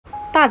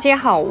大家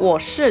好，我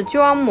是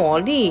娟魔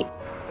力。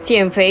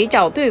减肥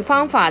找对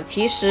方法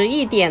其实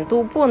一点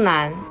都不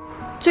难。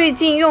最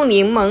近用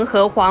柠檬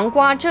和黄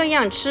瓜这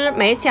样吃，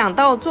没想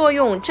到作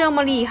用这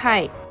么厉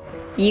害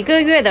，1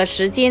个月的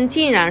时间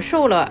竟然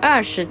瘦了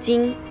20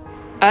斤，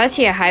而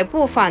且还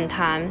不反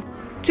弹。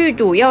最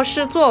主要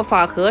是做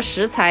法和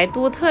食材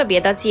都特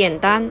别的简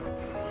单，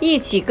一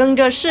起跟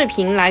着视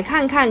频来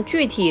看看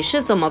具体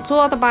是怎么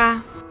做的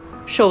吧。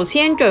首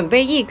先准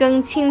备1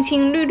根青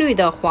青绿绿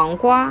的黄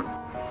瓜，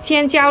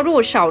先加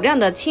入少量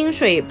的清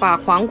水，把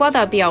黄瓜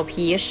的表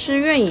皮湿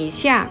润一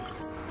下。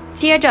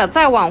接着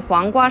再往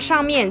黄瓜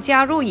上面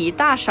加入1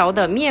大勺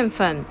的面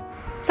粉，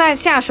再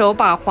下手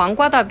把黄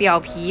瓜的表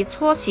皮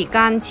搓洗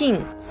干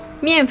净。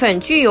面粉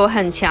具有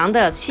很强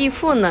的吸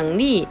附能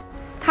力，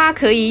它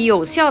可以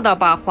有效地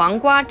把黄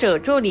瓜褶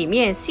皱里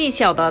面细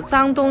小的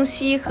脏东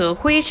西和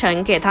灰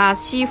尘给它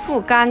吸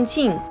附干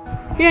净。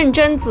认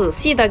真仔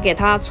细地给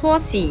它搓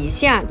洗一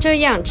下，这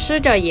样吃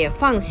着也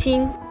放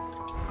心。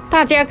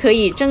大家可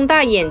以睁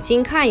大眼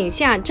睛看一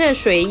下，这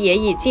水也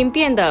已经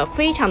变得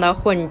非常的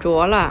浑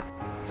浊了。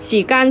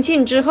洗干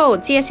净之后，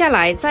接下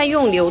来再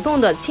用流动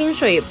的清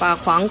水把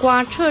黄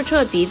瓜彻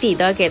彻底底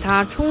的给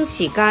它冲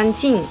洗干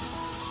净，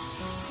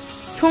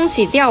冲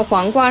洗掉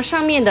黄瓜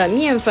上面的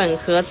面粉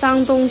和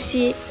脏东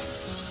西。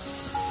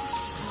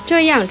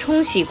这样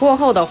冲洗过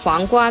后的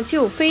黄瓜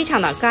就非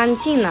常的干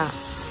净了，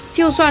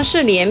就算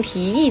是连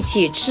皮一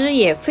起吃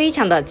也非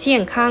常的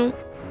健康。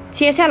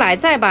接下来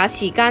再把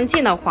洗干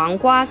净的黄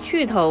瓜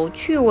去头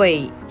去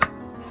尾，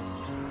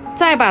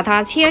再把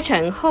它切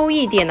成厚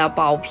一点的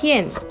薄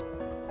片。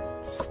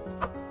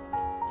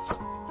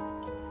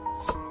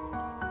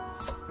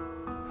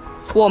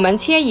我们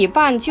切一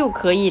半就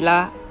可以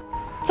了。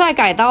再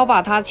改刀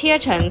把它切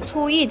成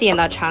粗一点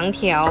的长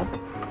条。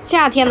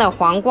夏天的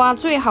黄瓜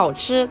最好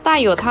吃，带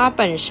有它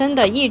本身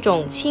的一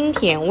种清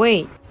甜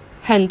味。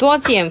很多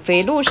减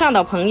肥路上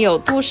的朋友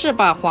都是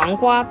把黄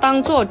瓜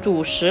当作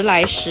主食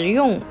来食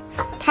用，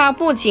它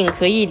不仅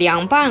可以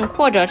凉拌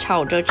或者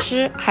炒着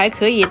吃，还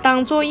可以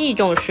当作一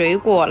种水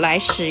果来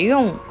食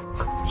用。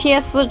切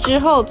丝之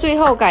后，最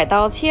后改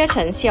刀切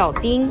成小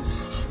丁，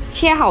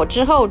切好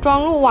之后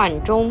装入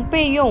碗中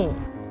备用。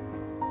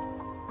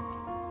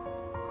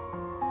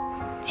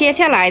接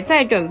下来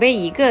再准备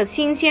1个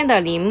新鲜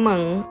的柠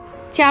檬，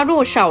加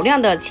入少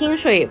量的清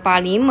水，把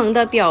柠檬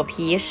的表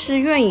皮湿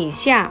润一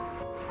下。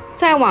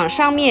再往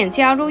上面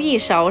加入1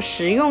勺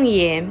食用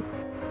盐，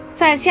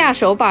再下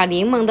手把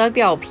柠檬的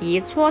表皮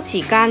搓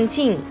洗干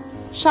净。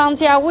商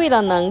家为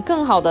了能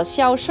更好的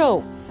销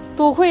售，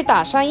都会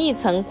打上一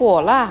层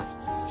果蜡。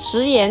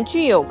食盐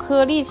具有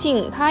颗粒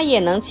性，它也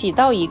能起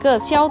到一个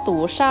消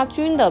毒杀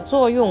菌的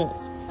作用，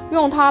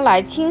用它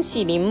来清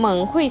洗柠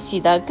檬会洗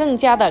得更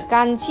加的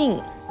干净。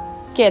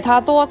给它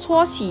多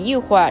搓洗一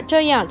会儿，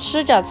这样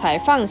吃着才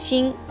放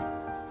心。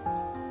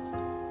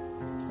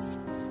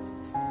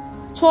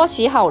搓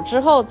洗好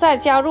之后，再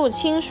加入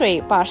清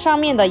水，把上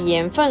面的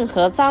盐分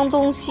和脏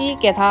东西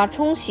给它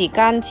冲洗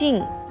干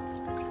净。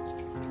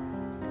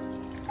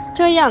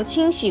这样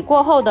清洗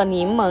过后的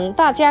柠檬，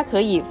大家可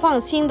以放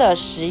心的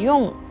食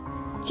用。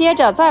接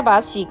着再把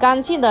洗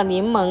干净的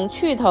柠檬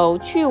去头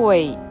去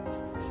尾，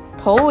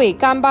头尾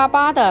干巴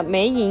巴的，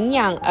没营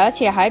养，而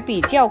且还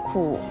比较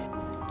苦。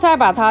再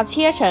把它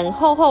切成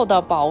厚厚的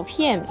薄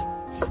片。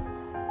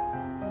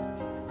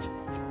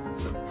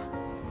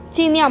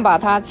尽量把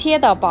它切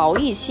得薄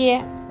一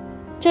些，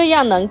这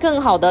样能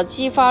更好的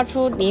激发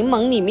出柠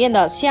檬里面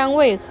的香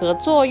味和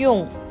作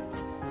用。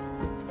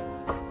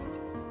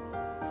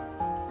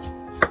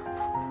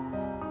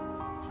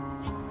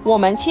我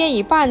们切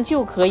一半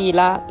就可以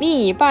了，另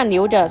一半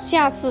留着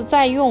下次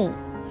再用。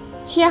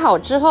切好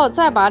之后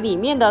再把里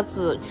面的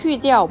籽去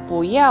掉，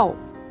不要。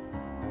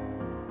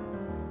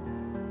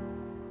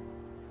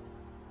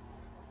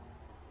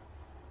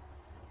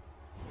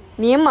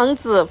柠檬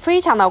籽非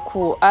常的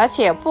苦，而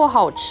且不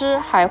好吃，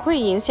还会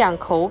影响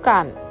口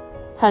感。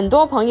很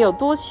多朋友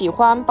都喜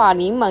欢把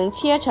柠檬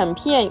切成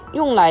片，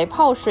用来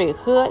泡水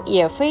喝，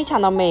也非常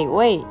的美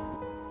味。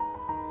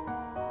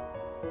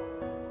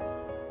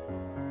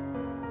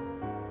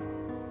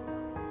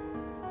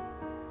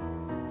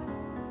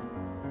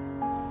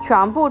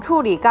全部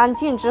处理干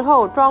净之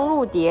后，装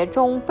入碟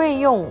中备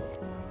用。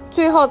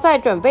最后再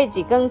准备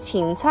几根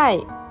芹菜。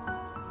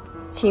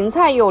芹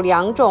菜有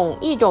2种，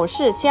一种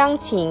是香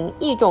芹，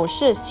一种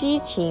是西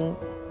芹。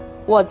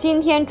我今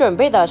天准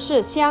备的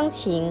是香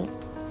芹。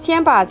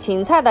先把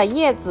芹菜的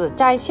叶子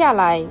摘下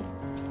来。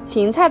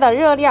芹菜的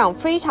热量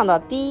非常的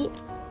低，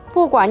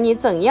不管你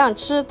怎样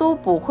吃都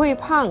不会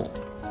胖。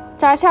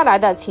摘下来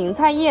的芹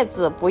菜叶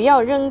子不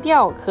要扔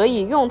掉，可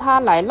以用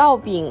它来烙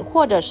饼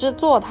或者是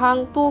做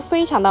汤，都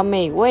非常的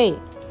美味。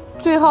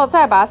最后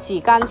再把洗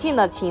干净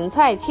的芹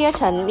菜切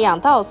成2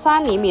到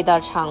3厘米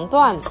的长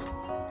段。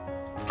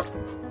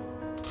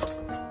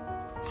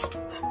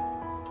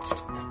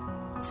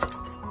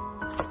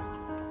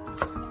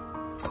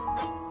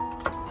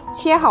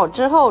切好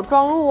之后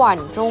装入碗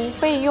中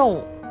备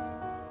用。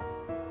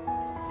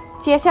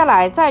接下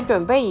来再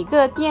准备一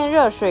个电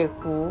热水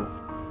壶，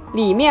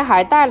里面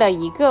还带了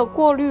一个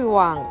过滤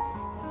网。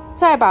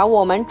再把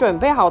我们准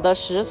备好的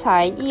食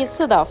材依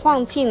次的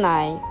放进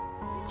来。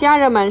家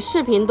人们，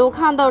视频都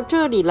看到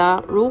这里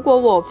了，如果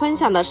我分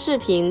享的视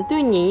频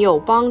对您有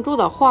帮助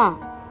的话，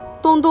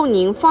动动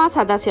您发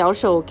财的小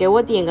手，给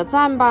我点个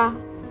赞吧。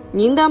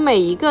您的每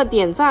一个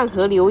点赞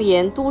和留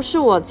言都是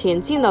我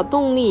前进的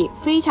动力，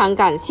非常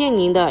感谢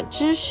您的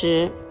支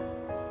持。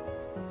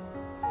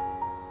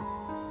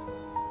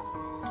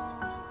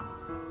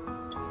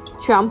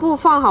全部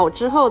放好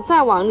之后，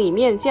再往里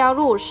面加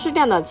入适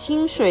量的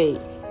清水，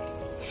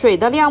水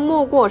的量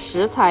没过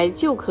食材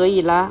就可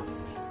以了。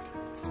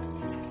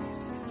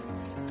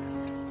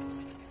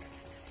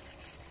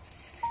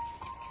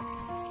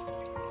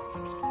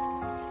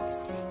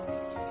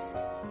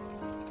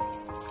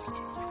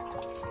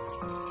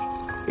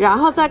然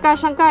后再盖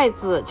上盖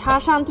子，插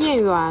上电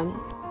源，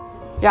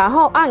然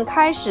后按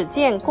开始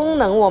键功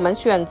能，我们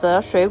选择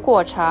水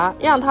果茶，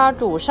让它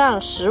煮上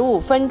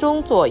15分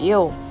钟左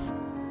右。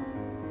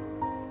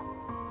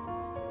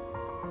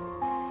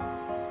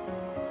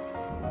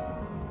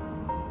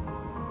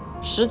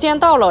时间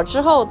到了之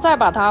后，再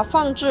把它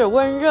放置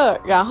温热，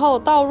然后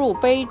倒入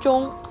杯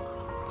中。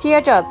接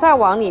着再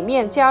往里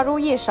面加入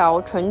1勺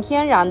纯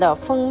天然的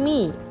蜂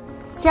蜜。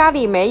家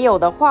里没有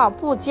的话，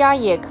不加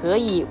也可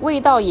以，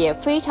味道也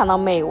非常的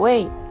美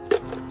味。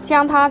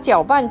将它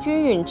搅拌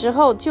均匀之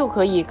后，就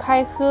可以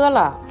开喝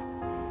了。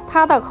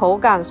它的口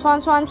感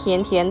酸酸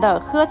甜甜的，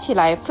喝起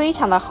来非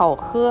常的好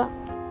喝，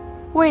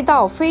味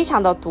道非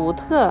常的独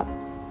特。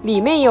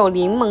里面有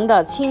柠檬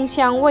的清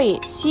香味、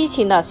西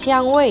芹的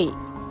香味，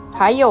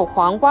还有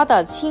黄瓜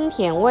的清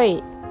甜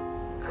味，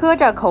喝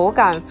着口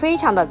感非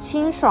常的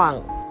清爽。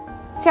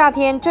夏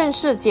天正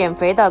是减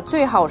肥的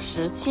最好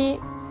时期。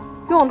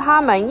用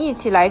它们一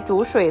起来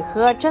煮水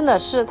喝，真的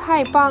是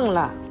太棒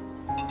了。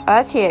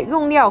而且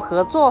用料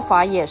和做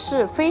法也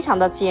是非常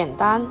的简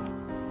单，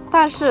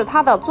但是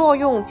它的作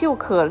用就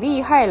可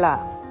厉害了。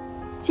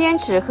坚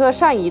持喝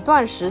上一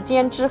段时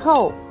间之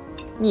后，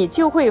你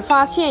就会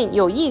发现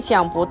有意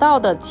想不到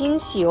的惊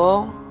喜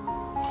哦。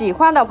喜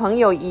欢的朋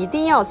友一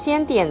定要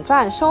先点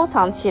赞收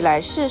藏起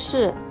来试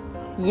试，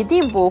一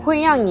定不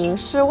会让您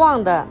失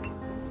望的。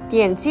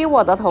点击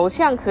我的头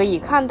像可以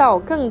看到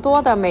更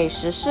多的美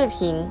食视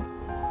频。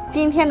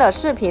今天的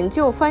视频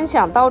就分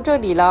享到这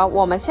里了，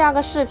我们下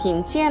个视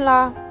频见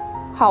啦！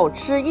好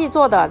吃易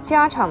做的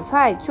家常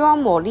菜，娟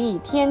魔力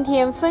天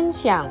天分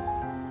享。